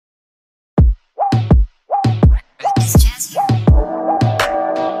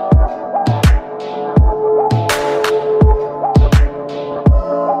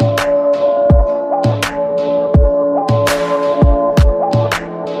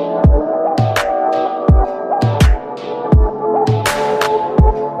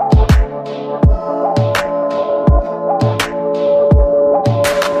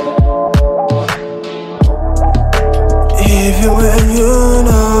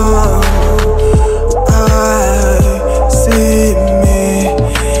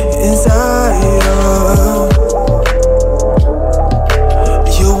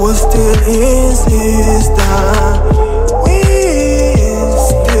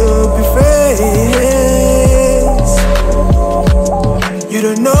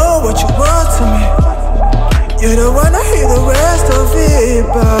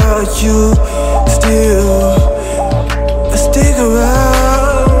you still stick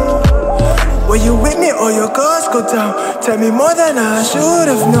around. When you with me, all your guards go down. Tell me more than I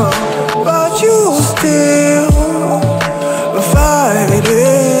should've known, but you still fighting.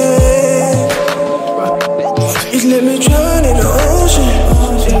 You let me drown in the ocean,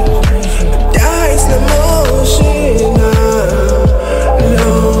 die in slow motion now.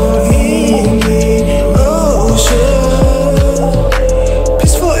 Alone in the ocean,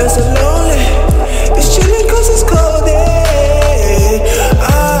 peaceful and so lonely. It's chilling cause it's cold,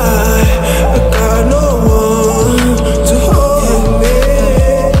 I got no one to hold me.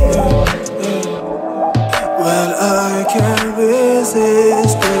 Well, I can't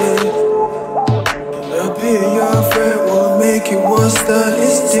resist it. Being your friend won't make it worse than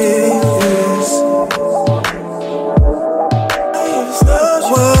it is.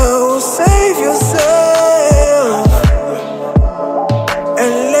 Well, save yourself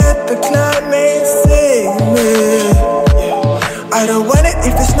and let the climate save me. I don't want it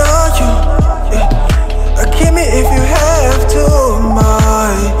if it's not you. Kill me if you have to.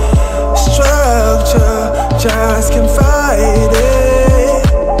 My structure just can't fight it.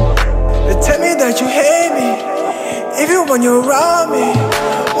 Tell me that you hate me, even when you're around me.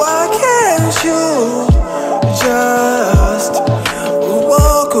 Why can't you just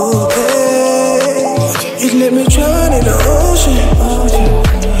walk away? You let me drown in the ocean,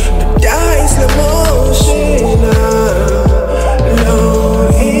 die in slow motion now. Alone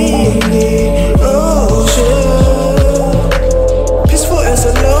in the ocean, peaceful and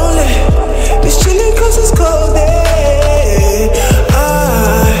so lonely. It's chilling cause it's cold.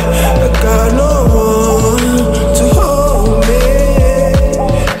 Got no one to hold me,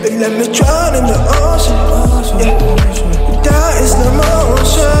 but let me try.